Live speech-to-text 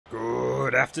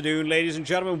Good afternoon, ladies and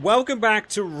gentlemen. Welcome back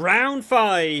to round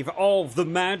 5 of the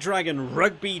MaD Dragon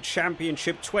Rugby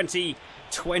Championship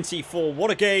 2024.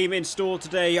 What a game in store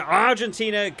today.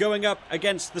 Argentina going up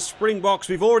against the Springboks.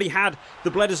 We've already had the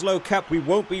Bledisloe Cup. We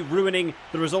won't be ruining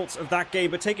the results of that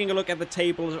game, but taking a look at the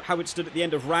table, how it stood at the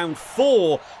end of round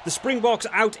 4. The Springboks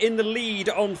out in the lead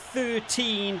on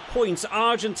 13 points.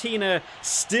 Argentina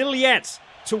still yet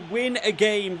to win a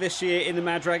game this year in the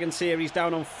MaD Dragon series,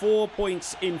 down on 4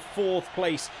 points in 4th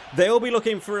place. They'll be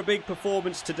looking for a big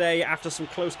performance today after some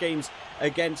close games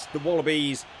against the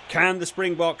Wallabies. Can the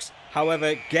Springboks,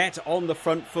 however, get on the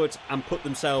front foot and put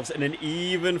themselves in an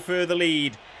even further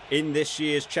lead in this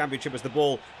year's championship, as the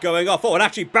ball going off? Oh, and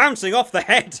actually bouncing off the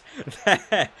head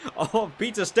there of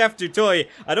Pieter-Steph du Toit.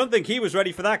 I don't think he was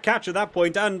ready for that catch at that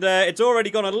point, and it's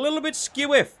already gone a little bit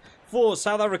skew-iff for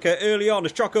South Africa early on,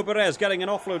 as Choco Perez getting an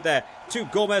offload there to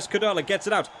Gomez Kodala, gets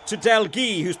it out to Del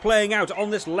Guy, who's playing out on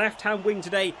this left-hand wing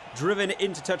today, driven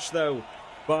into touch though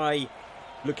by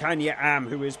Lukhanyo Am,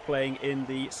 who is playing in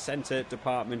the centre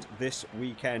department this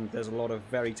weekend. There's a lot of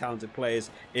very talented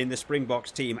players in the Springboks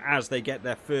team as they get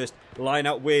their first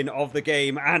line-out win of the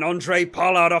game. And Andre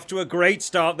Pollard off to a great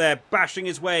start there, bashing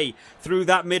his way through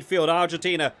that midfield.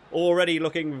 Argentina already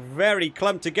looking very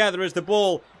clumped together as the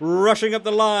ball rushing up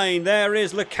the line. There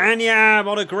is Lukhanyo Am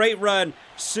on a great run,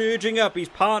 surging up. He's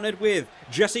partnered with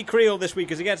Jesse Creel this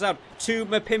week as he gets out to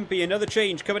Mapimpi. Another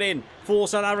change coming in for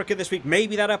South Africa this week.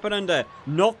 Maybe that up and under.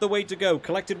 Not the way to go.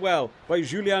 Collected well by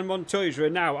Julian Montoya.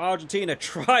 And now Argentina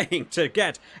trying to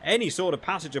get any sort of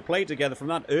passage of play together from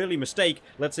that early mistake.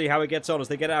 Let's see how it gets on as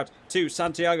they get out to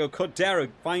Santiago Cordero.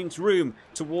 Finds room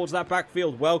towards that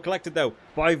backfield. Well collected though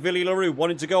by Willy LaRue.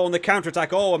 Wanting to go on the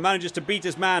counter-attack. Oh, and manages to beat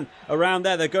his man around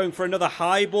there. They're going for another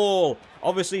high ball.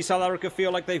 Obviously, South Africa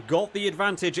feel like they've got the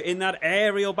advantage in that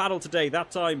aerial battle today.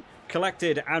 That time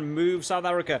collected and moved South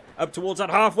Africa up towards that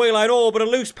halfway line. Oh, but a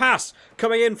loose pass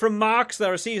coming in from Marks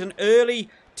there. A season early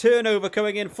turnover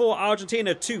coming in for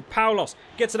Argentina to Paulos.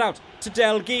 Gets it out to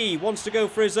Del Guy. Wants to go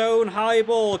for his own high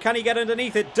ball. Can he get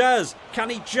underneath it? Does. Can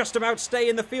he just about stay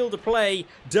in the field of play?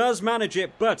 Does manage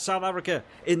it, but South Africa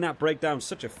in that breakdown.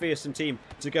 Such a fearsome team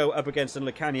to go up against, and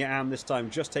Lukhanyo Am this time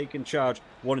just taking charge,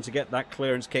 wanting to get that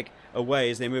clearance kick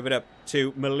away as they move it up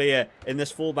to Malia in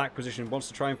this fullback position. Wants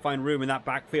to try and find room in that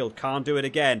backfield. Can't do it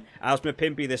again. As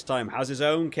Mapimpi this time has his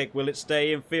own kick. Will it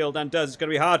stay in field? And does. It's going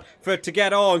to be hard for it to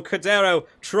get on. Cordero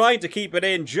trying to keep it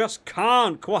in. Just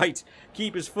can't quite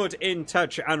keep his foot in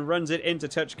touch and runs it into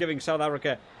touch, giving South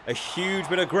Africa a huge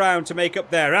bit of ground to make up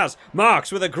there, as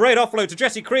Marks with a great offload to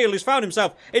Jesse Creel, who's found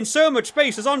himself in so much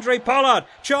space as Andre Pollard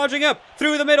charging up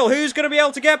through the middle. Who's going to be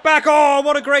able to get back? Oh,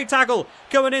 what a great tackle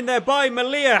coming in there by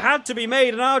Malia. Had to be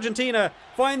made, and Argentina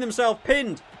find themselves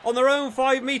pinned on their own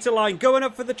 5-metre line, going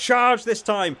up for the charge this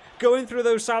time, going through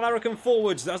those South African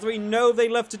forwards, as we know they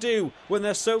love to do when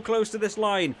they're so close to this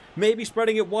line. Maybe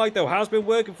spreading it wide though has been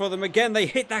working for them. Again, they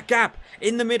hit that gap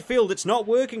in the midfield. It's not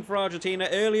working for Argentina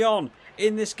early on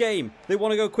in this game. They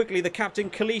want to go quickly. The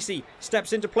captain Khaleesi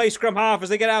steps into play scrum half as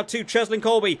they get out to Cheslin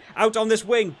Colby out on this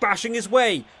wing, bashing his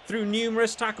way through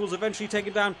numerous tackles, eventually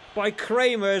taken down by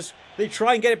Kramers. They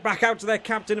try and get it back out to their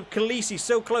captain of Khaleesi,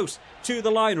 so close to the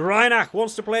line. Reinach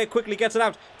wants to play it quickly, gets it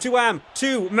out to Am,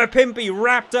 to Mapimpi,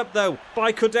 wrapped up though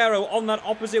by Cordero on that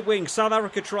opposite wing. South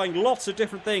Africa trying lots of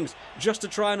different things just to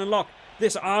try and unlock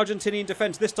this Argentinian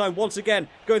defence. This time once again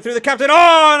going through the captain.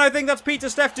 Oh, and I think that's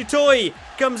Pieter-Steph du Toit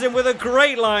comes in with a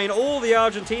great line. All the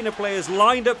Argentina players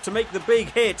lined up to make the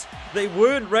big hit. They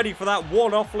weren't ready for that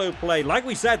one offload play. Like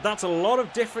we said, that's a lot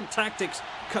of different tactics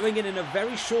coming in a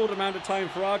very short amount of time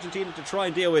for Argentina to try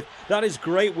and deal with. That is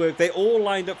great work. They all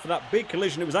lined up for that big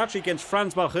collision. It was actually against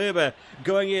Franz Malherbe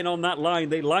going in on that line.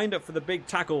 They lined up for the big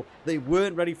tackle. They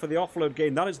weren't ready for the offload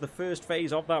game. That is the first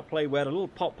phase of that play, where a little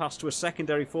pop pass to a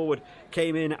secondary forward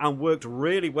came in and worked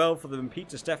really well for them.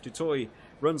 Pieter-Steph du Toit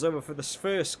runs over for the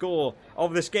first score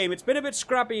of this game. It's been a bit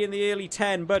scrappy in the early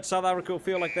 10, but South Africa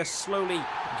feel like they're slowly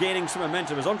gaining some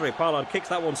momentum as Andre Pollard kicks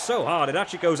that one so hard it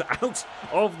actually goes out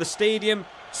of the stadium.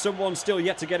 Someone still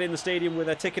yet to get in the stadium with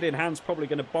their ticket in hands, probably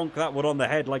going to bonk that one on the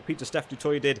head like Pieter-Steph du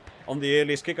Toit did on the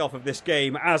earliest kickoff of this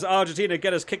game, as Argentina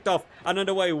get us kicked off and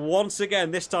underway once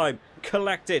again, this time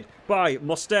collected by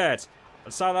Mostert.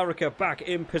 South Africa back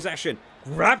in possession.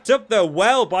 Wrapped up though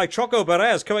well by Choco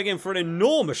Perez, coming in for an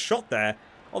enormous shot there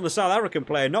on the South African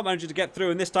player, not managing to get through,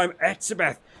 and this time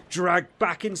Etzebeth dragged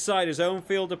back inside his own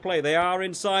field of play. They are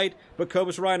inside, but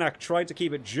Cobus Reinach tried to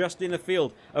keep it just in the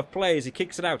field of play as he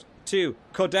kicks it out to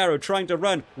Cordero, trying to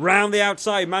run round the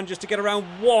outside, manages to get around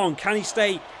one. Can he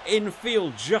stay in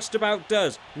field? Just about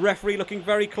does. Referee looking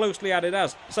very closely at it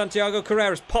as Santiago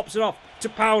Carreras pops it off to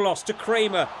Paulos, to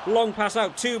Kramer. Long pass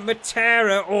out to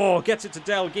Matera. Oh, gets it to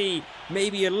Delguy.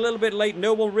 Maybe a little bit late.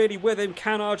 No one really with him.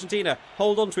 Can Argentina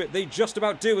hold on to it? They just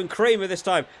about do. And Kramer this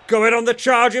time going on the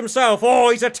charge himself. Oh,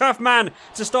 he's a tough man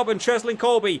to stop. And Cheslin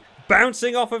Colby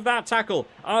bouncing off of that tackle.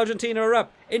 Argentina are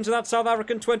up into that South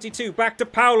African 22. Back to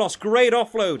Paulos. Great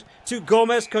offload to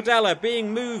Gomez Codella.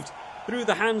 Being moved through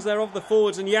the hands there of the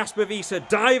forwards. And Jasper Wiese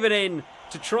diving in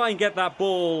to try and get that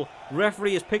ball.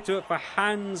 Referee has picked it up for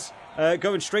hands.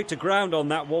 Going straight to ground on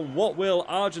that one. What will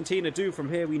Argentina do from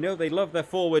here? We know they love their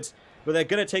forwards, but they're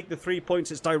going to take the 3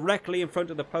 points. It's directly in front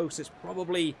of the post. It's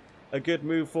probably a good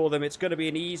move for them. It's going to be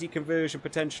an easy conversion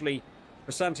potentially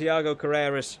for Santiago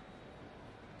Carreras,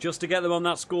 just to get them on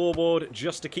that scoreboard,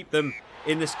 just to keep them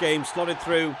in this game. Slotted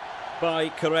through by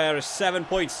Carreras. 7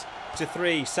 points to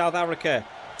 3. South Africa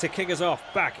to kick us off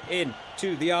back in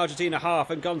to the Argentina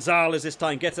half, and Gonzalez this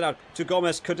time gets it out to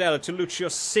Gomez Codella, to Lucio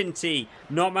Cinti,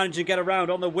 not managing to get around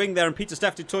on the wing there, and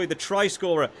Pieter-Steph du Toit, the try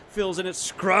scorer, fills in at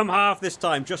scrum half this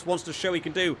time, just wants to show he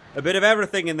can do a bit of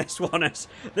everything in this one. As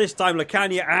this time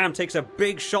Lacania Am takes a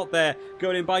big shot there,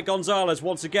 going in by Gonzalez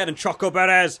once again, and Choco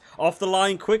Perez off the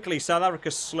line quickly. South Africa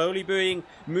slowly being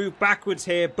moved backwards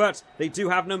here, but they do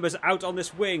have numbers out on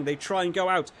this wing. They try and go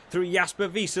out through Jasper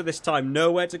Wiese this time,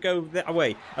 nowhere to go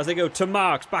away as they go to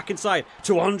Marks, back inside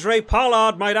to Andre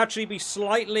Pollard. Might actually be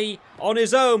slightly on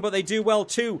his own, but they do well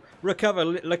to recover.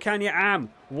 Lacania Am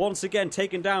once again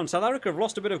taken down. South Africa have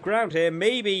lost a bit of ground here.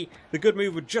 Maybe the good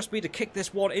move would just be to kick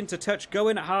this one into touch, go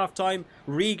in at half-time,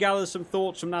 regather some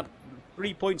thoughts from that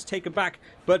 3 points taken back,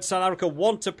 but South Africa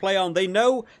want to play on. They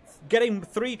know getting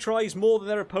 3 tries more than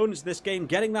their opponents in this game,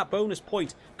 getting that bonus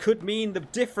point, could mean the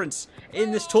difference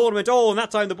in this tournament. Oh, and that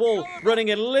time the ball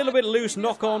running a little bit loose.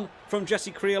 Knock on from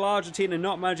Jesse Creel. Argentina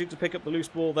not managing to pick up the loose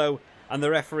ball though, and the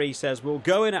referee says we'll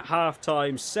go in at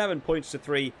half-time. 7 points to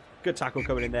 3. Good tackle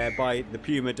coming in there by the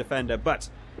Puma defender, but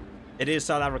it is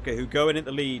South Africa who go in at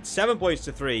the lead. 7 points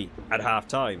to 3 at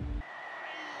half-time.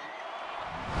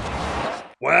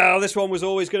 Well, this one was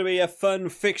always going to be a fun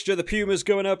fixture. The Pumas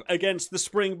going up against the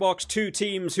Springboks, 2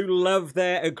 teams who love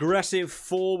their aggressive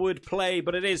forward play.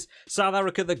 But it is South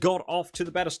Africa that got off to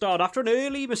the better start after an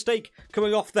early mistake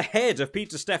coming off the head of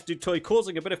Pieter-Steph du Toit,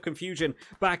 causing a bit of confusion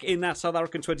back in that South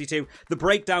African 22. The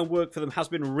breakdown work for them has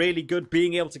been really good,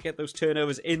 being able to get those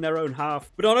turnovers in their own half.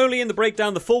 But not only in the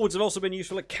breakdown, the forwards have also been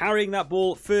useful at carrying that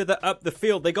ball further up the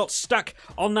field. They got stuck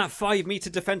on that 5-meter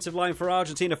defensive line for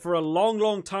Argentina for a long,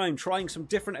 long time, trying some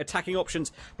different attacking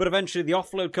options, but eventually the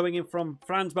offload coming in from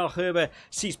Frans Malherbe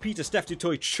sees Pieter-Steph du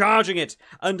Toit charging it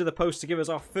under the post to give us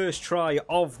our first try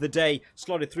of the day,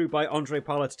 slotted through by Andre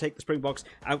Pollard to take the Springboks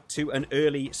out to an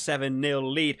early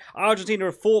 7-0 lead. Argentina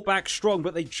have fought back strong,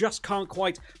 but they just can't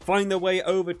quite find their way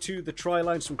over to the try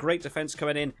line. Some great defense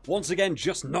coming in. Once again,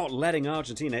 just not letting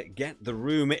Argentina get the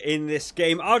room in this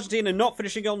game. Argentina not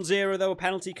finishing on 0, though. A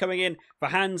penalty coming in for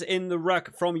hands in the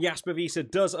ruck from Jasper Wiese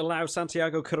does allow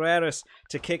Santiago Carreras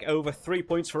to kick over. 3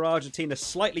 points for Argentina,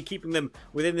 slightly keeping them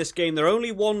within this game. They're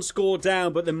only 1 score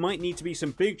down, but there might need to be some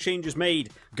big changes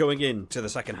made going into the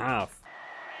second half.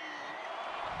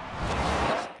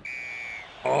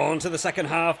 On to the second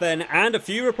half then, and a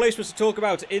few replacements to talk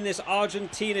about in this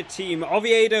Argentina team.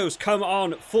 Oviedo's come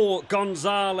on for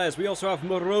Gonzalez. We also have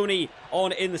Moroni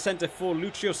on in the centre for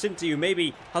Lucio Cinti, who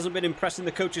maybe hasn't been impressing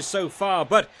the coaches so far.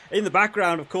 But in the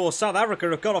background, of course, South Africa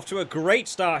have got off to a great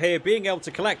start here, being able to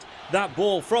collect that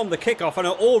ball from the kickoff and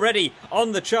are already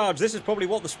on the charge. This is probably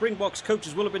what the Springboks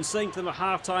coaches will have been saying to them at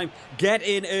halftime. Get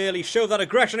in early, show that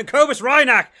aggression. And Cobus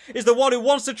Reinach is the one who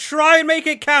wants to try and make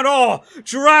it count. Oh,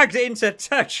 dragged into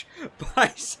touch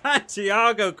by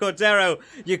Santiago Cordero.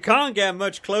 You can't get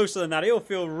much closer than that. He'll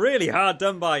feel really hard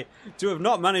done by to have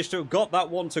not managed to have got that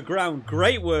one to ground.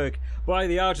 Great work by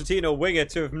the Argentina winger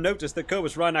to have noticed that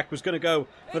Cobus Reinach was going to go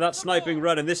for that sniping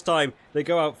run, and this time they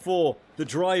go out for the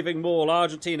driving maul.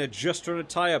 Argentina just trying to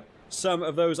tie up some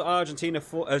of those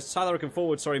South African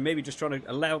forwards, maybe just trying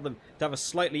to allow them to have a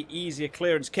slightly easier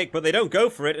clearance kick, but they don't go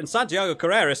for it, and Santiago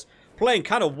Carreras playing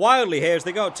kind of wildly here as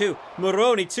they go to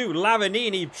Moroni, to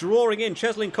Lavanini, drawing in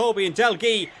Cheslin Colby and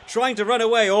Delguy, trying to run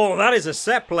away. Oh, that is a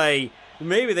set play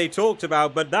maybe they talked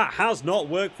about, but that has not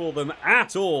worked for them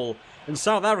at all. And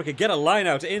South Africa get a line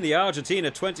out in the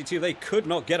Argentina 22. They could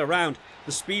not get around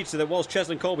the speedster that was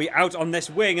Cheslin Colby out on this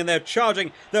wing, and they're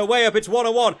charging their way up. It's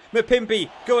 1-on-1. Mapimpi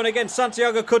going against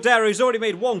Santiago Cordero. He's already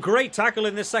made one great tackle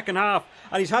in this second half,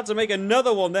 and he's had to make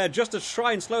another one there just to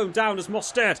try and slow him down as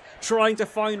Mostert trying to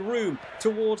find room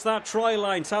towards that try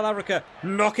line. South Africa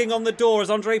knocking on the door as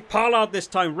Andre Pollard this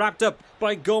time wrapped up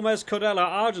by Gomez Codella.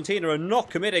 Argentina are not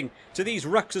committing to these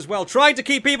rucks as well, trying to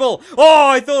keep people. Oh,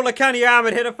 I thought Lacania Am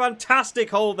had hit a fantastic fantastic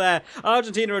hold there.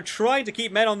 Argentina are trying to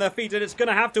keep men on their feet, and it's going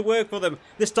to have to work for them.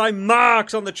 This time,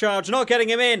 Marks on the charge, not getting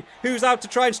him in. Who's out to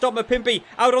try and stop Mapimpi?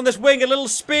 Out on this wing, a little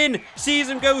spin. Sees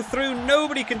him go through.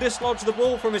 Nobody can dislodge the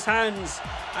ball from his hands.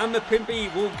 And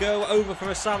Mapimpi will go over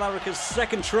for South Africa's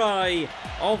second try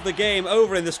of the game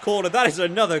over in this corner. That is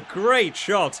another great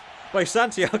shot by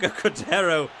Santiago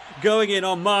Cordero going in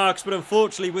on Marks, but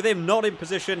unfortunately with him not in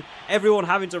position, everyone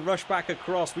having to rush back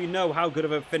across. We know how good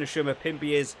of a finisher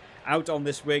Mapimpi is out on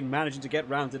this wing, managing to get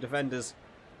round the defenders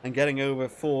and getting over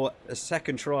for a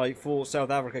second try for South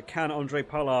Africa. Can Andre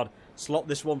Pollard slot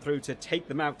this one through to take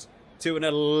them out to an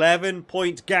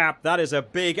 11-point gap? That is a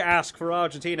big ask for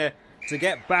Argentina to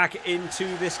get back into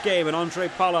this game, and Andre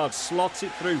Pollard slots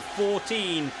it through.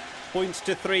 14 points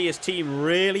to 3. His team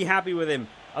really happy with him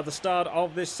at the start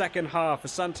of this second half. For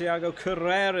Santiago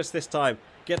Carreras this time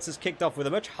gets us kicked off with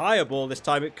a much higher ball this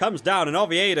time. It comes down, and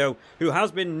Oviedo, who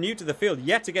has been new to the field,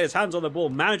 yet to get his hands on the ball,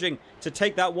 managing to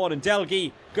take that one, and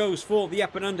Delgui goes for the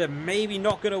up and under. Maybe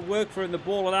not going to work for him. The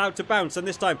ball allowed to bounce, and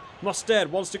this time Mostert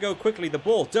wants to go quickly. The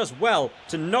ball does well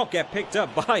to not get picked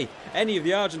up by any of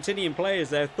the Argentinian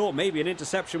players there. Thought maybe an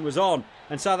interception was on,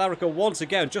 and South Africa once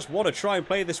again just want to try and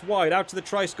play this wide out to the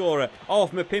try scorer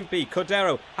of Mapimpi.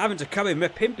 Cordero having to come in.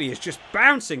 Mapimpi is just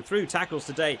bouncing through tackles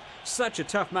today. Such a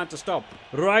tough man to stop.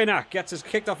 Reinach gets us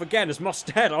kicked off again as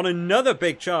Mostert on another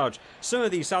big charge. Some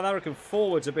of these South African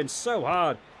forwards have been so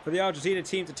hard for the Argentina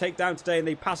team to take down today, and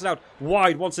they pass it out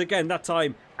wide once again. That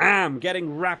time,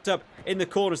 getting wrapped up in the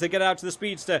corners. They get out to the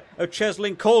speedster of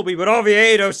Cheslin Colby, but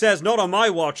Oviedo says, not on my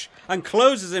watch, and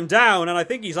closes him down, and I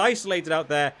think he's isolated out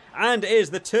there, and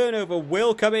the turnover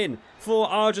will come in for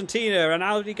Argentina, and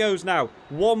out he goes now.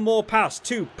 One more pass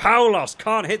to Paulos,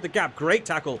 can't hit the gap. Great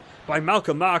tackle by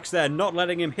Malcolm Marks there, not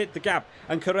letting him hit the gap,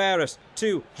 and Carreras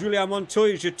to Julian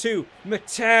Montoya to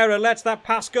Matera, lets that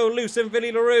pass go loose, and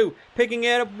Willy Leroux picking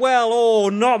it up well.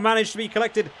 Not managed to be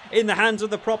collected in the hands of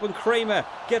the prop, and Kramer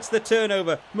gets the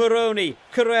turnover. Moroni,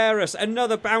 Carreras,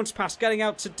 another bounce pass getting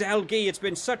out to Delgui. It's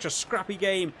been such a scrappy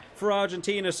game for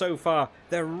Argentina so far.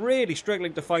 They're really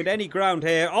struggling to find any ground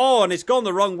here. And it's gone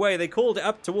the wrong way. They called it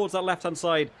up towards that left-hand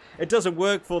side. It doesn't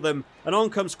work for them. And on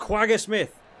comes Quagga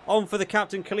Smith. On for the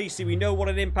captain, Khaleesi. We know what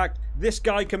an impact this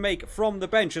guy can make from the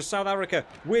bench as South Africa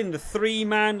win the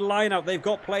three-man line-out. They've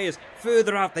got players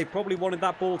further out. They probably wanted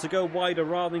that ball to go wider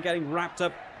rather than getting wrapped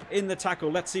up in the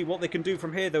tackle. Let's see what they can do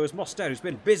from here, though, as Mostert, who's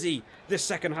been busy this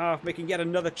second half, making yet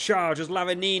another charge as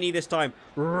Lavanini this time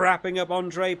wrapping up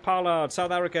Andre Pollard.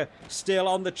 South Africa still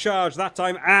on the charge. That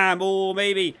time,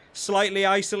 maybe slightly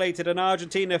isolated, and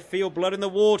Argentina feel blood in the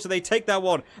water. They take that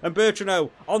one, and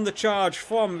Bertrano on the charge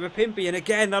from Mapimpi, and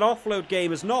again, that offload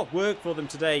game has not worked for them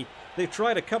today. They've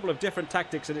tried a couple of different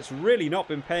tactics, and it's really not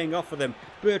been paying off for them.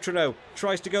 Bertrano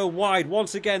tries to go wide.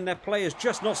 Once again, their players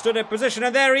just not stood in position,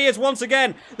 and there he is once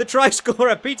again, the try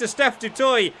scorer, Pieter-Steph du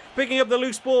Toit, picking up the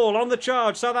loose ball on the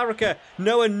charge. South Africa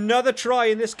know another try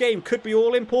in this game could be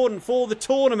all important for the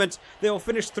tournament. They'll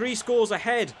finish 3 scores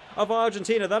ahead of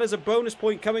Argentina. That is a bonus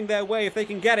point coming their way if they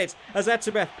can get it, as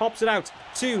Etzebeth pops it out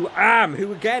to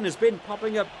who again has been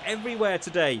popping up everywhere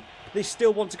today. They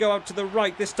still want to go out to the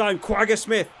right. This time, Quagga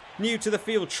Smith, new to the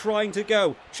field, trying to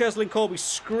go. Cheslin Colby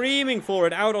screaming for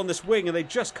it out on this wing, and they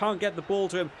just can't get the ball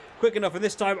to him quick enough. And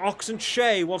this time,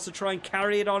 Oxenshea wants to try and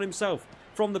carry it on himself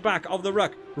from the back of the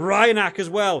ruck. Reinach as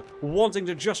well, wanting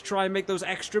to just try and make those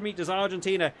extra meters.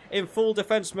 Argentina in full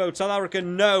defense mode. South Africa,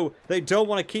 no, they don't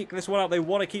want to keep this one out. They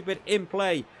want to keep it in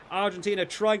play. Argentina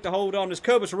trying to hold on as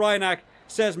Cobus Reinach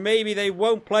says maybe they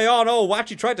won't play on.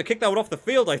 Actually tried to kick that one off the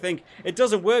field, I think. It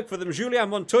doesn't work for them. Julian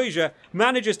Montoya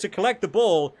manages to collect the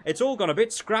ball. It's all gone a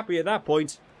bit scrappy at that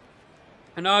point.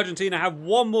 And Argentina have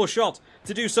one more shot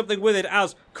to do something with it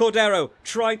as Cordero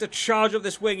trying to charge up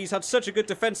this wing. He's had such a good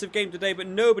defensive game today, but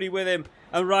nobody with him.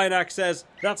 And Reinach says,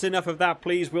 that's enough of that,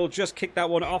 please. We'll just kick that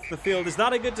one off the field. Is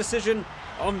that a good decision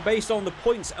based on the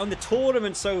points on the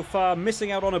tournament so far?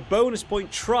 Missing out on a bonus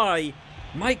point try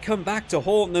might come back to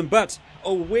haunt them, but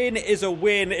a win is a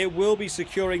win. It will be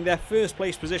securing their first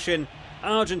place position.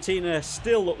 Argentina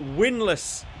still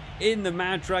winless in the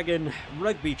MaD Dragon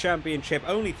Rugby Championship.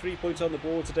 Only 3 points on the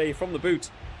board today from the boot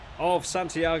of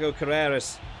Santiago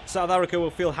Carreras. South Africa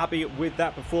will feel happy with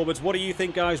that performance. What do you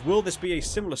think, guys? Will this be a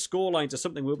similar scoreline to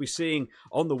something we'll be seeing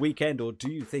on the weekend, or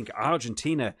do you think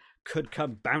Argentina could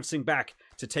come bouncing back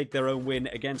to take their own win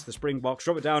against the Springboks?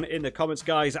 Drop it down in the comments,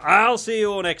 guys. I'll see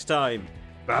you all next time.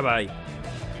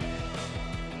 Bye-bye.